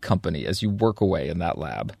be good company as you work away in that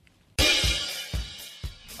lab.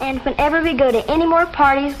 And whenever we go to any more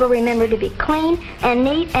parties, we'll remember to be clean and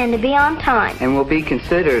neat and to be on time. And we'll be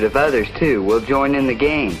considerate of others, too. We'll join in the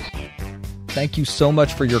games. Thank you so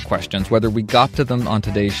much for your questions, whether we got to them on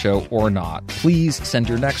today's show or not. Please send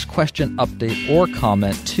your next question, update, or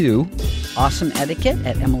comment to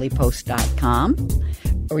awesomeetiquette@emilypost.com.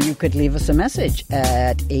 Or you could leave us a message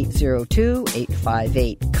at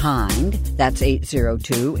 802-858-KIND. That's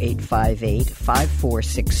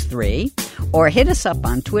 802-858-5463. Or hit us up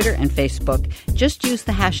on Twitter and Facebook. Just use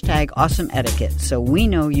the hashtag #AwesomeEtiquette so we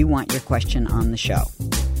know you want your question on the show.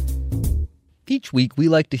 Each week, we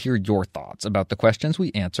like to hear your thoughts about the questions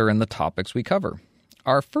we answer and the topics we cover.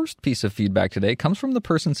 Our first piece of feedback today comes from the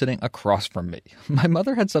person sitting across from me. My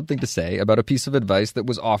mother had something to say about a piece of advice that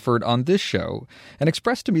was offered on this show and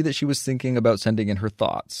expressed to me that she was thinking about sending in her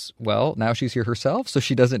thoughts. Well, now she's here herself, so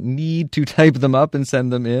she doesn't need to type them up and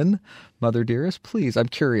send them in. Mother dearest, please, I'm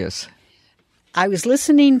curious. I was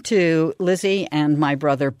listening to Lizzie and my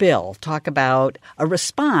brother Bill talk about a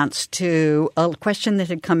response to a question that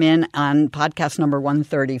had come in on podcast number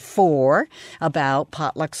 134 about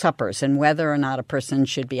potluck suppers and whether or not a person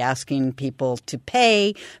should be asking people to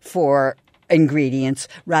pay for ingredients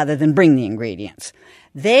rather than bring the ingredients.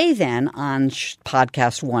 They then, on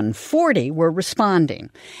podcast 140, were responding.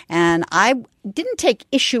 And I didn't take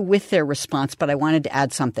issue with their response, but I wanted to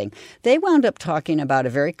add something. They wound up talking about a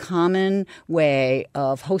very common way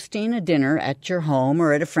of hosting a dinner at your home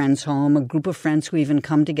or at a friend's home, a group of friends who even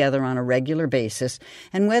come together on a regular basis,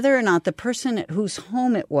 and whether or not the person at whose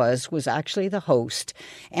home it was actually the host.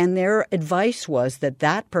 And their advice was that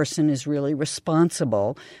that person is really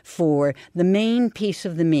responsible for the main piece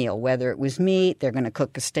of the meal, whether it was meat, they're going to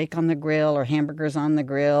cook a steak on the grill or hamburgers on the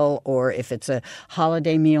grill, or if it's a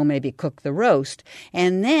holiday meal, maybe cook the roast.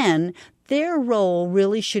 And then their role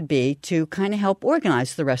really should be to kind of help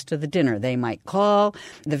organize the rest of the dinner. They might call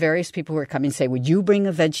the various people who are coming and say, would you bring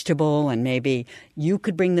a vegetable? And maybe you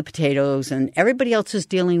could bring the potatoes, and everybody else is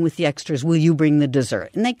dealing with the extras. Will you bring the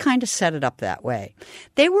dessert? And they kind of set it up that way.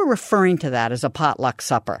 They were referring to that as a potluck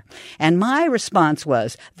supper. And my response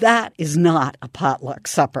was, that is not a potluck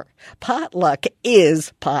supper. Potluck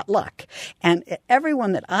is potluck. And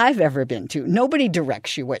everyone that I've ever been to, nobody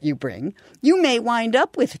directs you what you bring. You may wind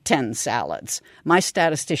up with 10 salads. My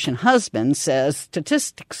statistician husband says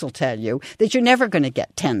statistics will tell you that you're never going to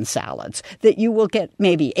get 10 salads, that you will get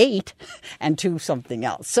maybe 8 and 2 something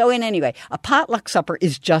else. So in any way, a potluck supper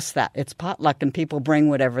is just that. It's potluck and people bring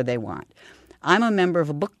whatever they want. I'm a member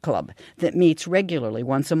of a book club that meets regularly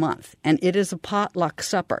once a month, and it is a potluck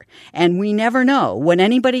supper. And we never know what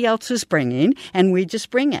anybody else is bringing, and we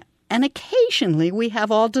just bring it. And occasionally we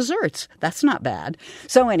have all desserts. That's not bad.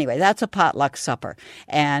 So anyway, that's a potluck supper.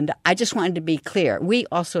 And I just wanted to be clear. We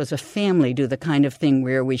also as a family do the kind of thing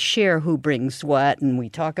where we share who brings what, and we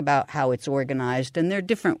talk about how it's organized, and there are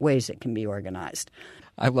different ways it can be organized.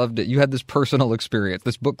 I loved it. You had this personal experience,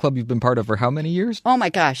 this book club you've been part of for how many years? Oh my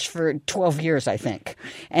gosh, for 12 years, I think.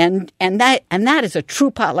 And that is a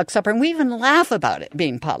true potluck supper. And we even laugh about it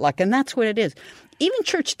being potluck, and that's what it is. Even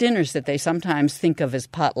church dinners that they sometimes think of as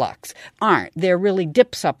potlucks aren't. They're really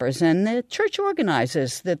dip suppers, and the church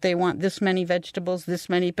organizes that they want this many vegetables, this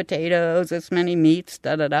many potatoes, this many meats,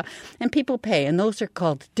 da-da-da, and people pay, and those are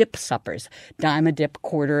called dip suppers. Dime a dip,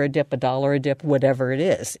 quarter a dip, $1 a dip, whatever it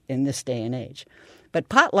is in this day and age. But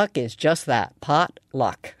potluck is just that,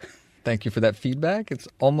 potluck. Thank you for that feedback. It's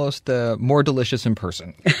almost more delicious in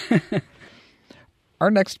person. Our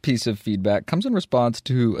next piece of feedback comes in response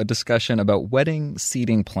to a discussion about wedding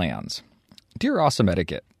seating plans. Dear Awesome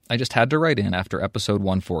Etiquette, I just had to write in after episode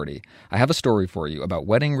 140. I have a story for you about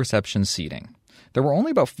wedding reception seating. There were only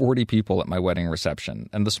about 40 people at my wedding reception,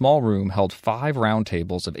 and the small room held 5 round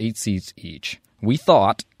tables of 8 seats each. We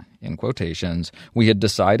thought, in quotations, we had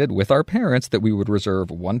decided with our parents that we would reserve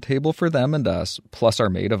 1 table for them and us, plus our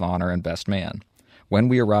maid of honor and best man. When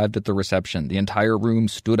we arrived at the reception, the entire room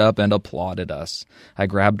stood up and applauded us. I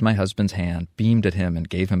grabbed my husband's hand, beamed at him, and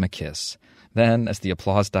gave him a kiss. Then, as the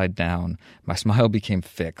applause died down, my smile became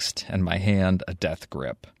fixed, and my hand a death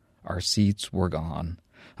grip. Our seats were gone.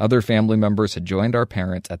 Other family members had joined our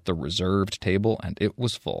parents at the reserved table, and it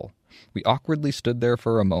was full. We awkwardly stood there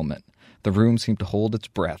for a moment. The room seemed to hold its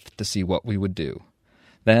breath to see what we would do.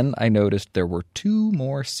 Then I noticed there were 2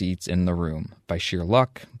 more seats in the room. By sheer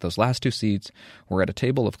luck, those last 2 seats were at a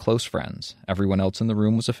table of close friends. Everyone else in the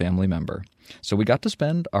room was a family member. So we got to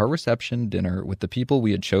spend our reception dinner with the people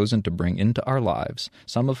we had chosen to bring into our lives,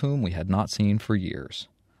 some of whom we had not seen for years.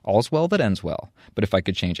 All's well that ends well, but if I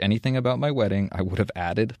could change anything about my wedding, I would have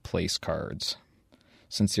added place cards.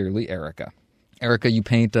 Sincerely, Erica. Erica, you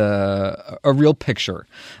paint a real picture.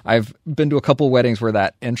 I've been to a couple weddings where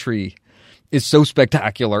that entry is so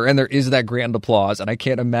spectacular, and there is that grand applause, and I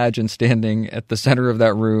can't imagine standing at the center of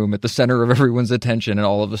that room, at the center of everyone's attention, and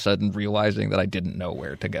all of a sudden realizing that I didn't know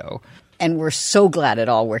where to go. And we're so glad it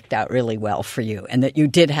all worked out really well for you, and that you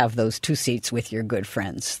did have those 2 seats with your good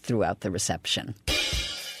friends throughout the reception.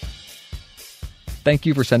 Thank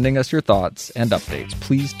you for sending us your thoughts and updates.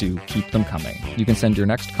 Please do keep them coming. You can send your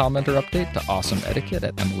next comment or update to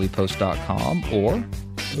awesomeetiquette@emilypost.com or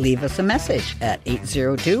leave us a message at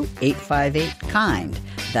 802-858-KIND.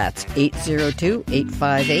 That's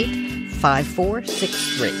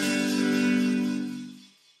 802-858-5463.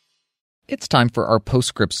 It's time for our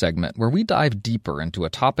postscript segment where we dive deeper into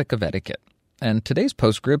a topic of etiquette. And today's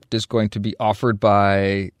postscript is going to be offered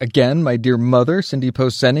by, again, my dear mother, Cindy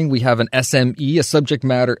Post-Senning. We have an SME, a subject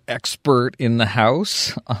matter expert in the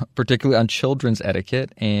house, particularly on children's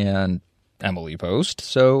etiquette, and Emily Post.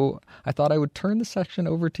 So I thought I would turn the section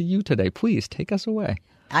over to you today. Please take us away.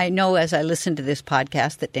 I know as I listen to this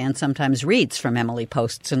podcast that Dan sometimes reads from Emily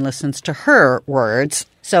Post's and listens to her words.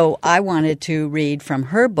 So I wanted to read from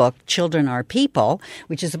her book, Children Are People,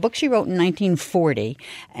 which is a book she wrote in 1940.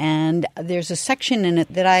 And there's a section in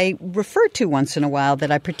it that I refer to once in a while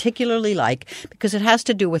that I particularly like because it has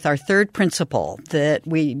to do with our third principle that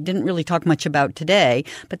we didn't really talk much about today,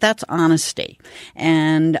 but that's honesty.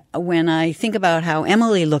 And when I think about how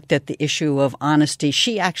Emily looked at the issue of honesty,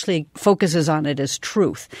 she actually focuses on it as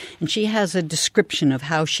truth. And she has a description of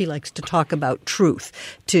how she likes to talk about truth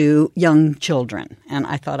to young children. And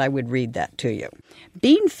I thought I would read that to you.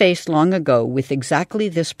 Being faced long ago with exactly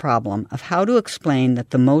this problem of how to explain that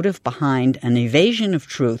the motive behind an evasion of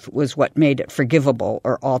truth was what made it forgivable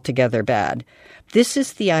or altogether bad, this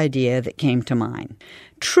is the idea that came to mind.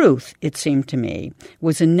 Truth, it seemed to me,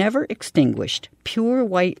 was a never extinguished, pure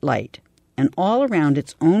white light, and all around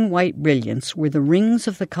its own white brilliance were the rings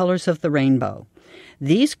of the colors of the rainbow.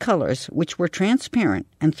 These colors, which were transparent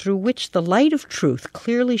and through which the light of truth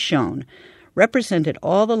clearly shone, represented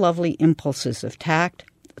all the lovely impulses of tact,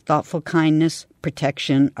 thoughtful kindness,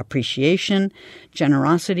 protection, appreciation,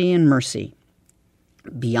 generosity, and mercy.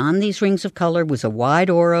 Beyond these rings of color was a wide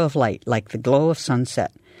aura of light, like the glow of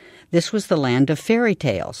sunset. This was the land of fairy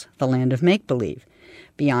tales, the land of make-believe.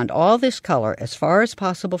 Beyond all this color, as far as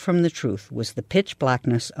possible from the truth, was the pitch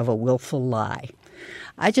blackness of a willful lie.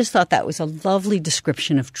 I just thought that was a lovely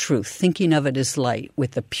description of truth, thinking of it as light,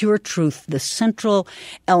 with the pure truth, the central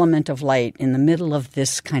element of light in the middle of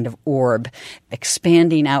this kind of orb,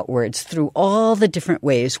 expanding outwards through all the different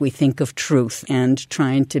ways we think of truth and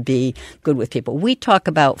trying to be good with people. We talk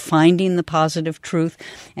about finding the positive truth,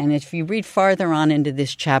 and if you read farther on into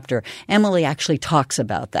this chapter, Emily actually talks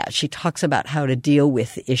about that. She talks about how to deal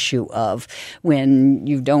with the issue of when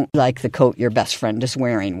you don't like the coat your best friend is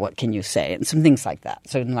wearing, what can you say, and some things like that.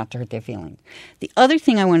 So not to hurt their feelings. The other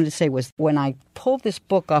thing I wanted to say was when I pulled this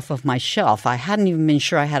book off of my shelf, I hadn't even been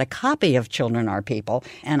sure I had a copy of Children Are People,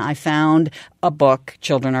 and I found a book,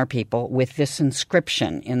 Children Are People, with this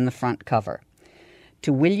inscription in the front cover.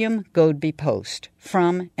 To William Godbey Post,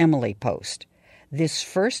 from Emily Post. This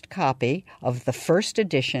first copy of the first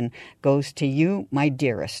edition goes to you, my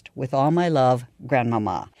dearest, with all my love,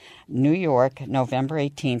 Grandmama. New York, November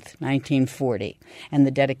 18th, 1940. And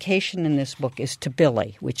the dedication in this book is to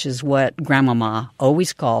Billy, which is what Grandmama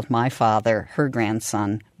always called my father, her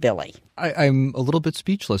grandson, Billy. I'm a little bit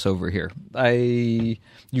speechless over here.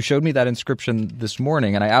 You showed me that inscription this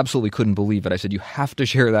morning, and I absolutely couldn't believe it. I said, you have to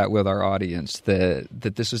share that with our audience, that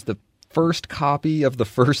this is the first copy of the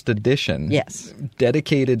first edition. Yes.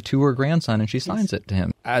 Dedicated to her grandson, and she signs it to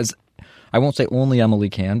him. As I won't say only Emily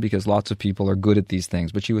can, because lots of people are good at these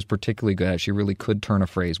things, but she was particularly good at it. She really could turn a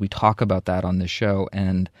phrase. We talk about that on this show,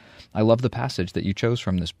 and I love the passage that you chose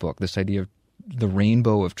from this book, this idea of the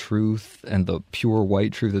rainbow of truth and the pure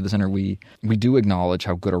white truth at the center. We do acknowledge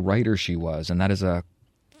how good a writer she was, and that is a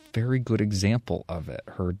very good example of it.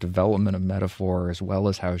 Her development of metaphor, as well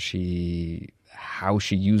as how she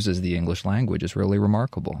uses the English language, is really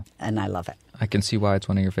remarkable. And I love it. I can see why it's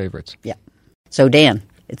one of your favorites. Yeah. So, Dan,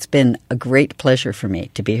 it's been a great pleasure for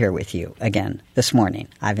me to be here with you again this morning.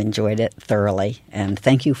 I've enjoyed it thoroughly, and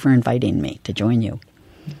thank you for inviting me to join you.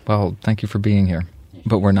 Well, thank you for being here.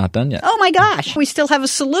 But we're not done yet. Oh, my gosh. We still have a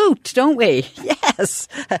salute, don't we? Yes.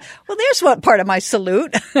 Well, there's what part of my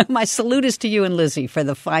salute. My salute is to you and Lizzie for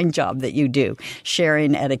the fine job that you do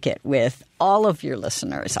sharing etiquette with all of your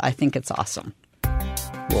listeners. I think it's awesome.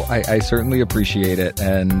 Well, I certainly appreciate it.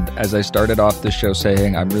 And as I started off this show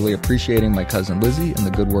saying, I'm really appreciating my cousin Lizzie and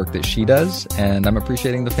the good work that she does. And I'm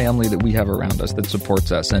appreciating the family that we have around us that supports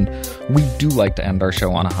us. And we do like to end our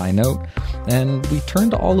show on a high note. And we turn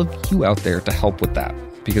to all of you out there to help with that,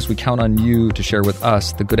 because we count on you to share with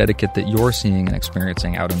us the good etiquette that you're seeing and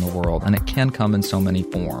experiencing out in the world. And it can come in so many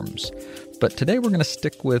forms. But today we're going to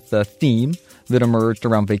stick with a theme that emerged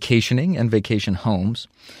around vacationing and vacation homes.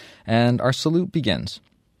 And our salute begins.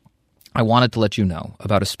 I wanted to let you know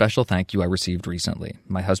about a special thank you I received recently.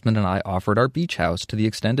 My husband and I offered our beach house to the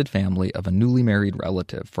extended family of a newly married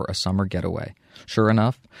relative for a summer getaway. Sure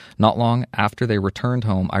enough, not long after they returned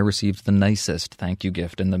home, I received the nicest thank you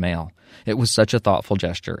gift in the mail. It was such a thoughtful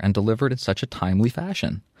gesture and delivered in such a timely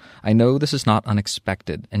fashion. I know this is not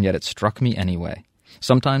unexpected, and yet it struck me anyway.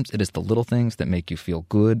 Sometimes it is the little things that make you feel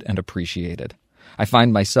good and appreciated. I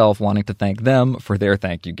find myself wanting to thank them for their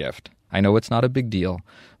thank you gift. I know it's not a big deal,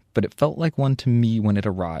 but it felt like one to me when it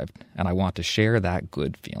arrived, and I want to share that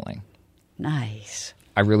good feeling. Nice.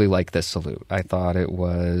 I really like this salute. I thought it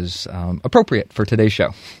was appropriate for today's show.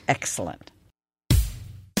 Excellent.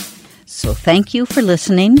 So thank you for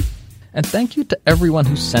listening. And thank you to everyone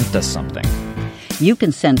who sent us something. You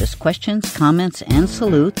can send us questions, comments, and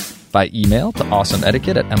salutes by email to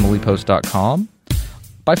awesomeetiquette@emilypost.com.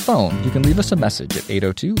 By phone, you can leave us a message at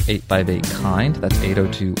 802-858-KIND. That's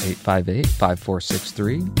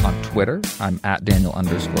 802-858-5463. On Twitter, I'm at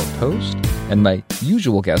Daniel_Post. And my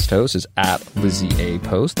usual guest host is at Lizzie A.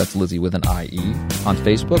 Post. That's Lizzie with an I-E. On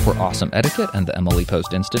Facebook, we're Awesome Etiquette and the Emily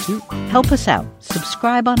Post Institute. Help us out.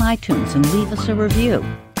 Subscribe on iTunes and leave us a review.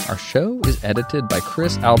 Our show is edited by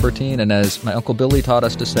Chris Albertine. And as my Uncle Billy taught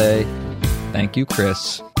us to say, thank you,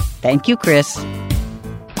 Chris. Thank you, Chris.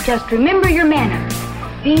 Just remember your manners.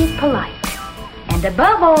 Be polite. And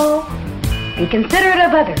above all, be considerate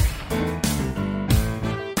of others.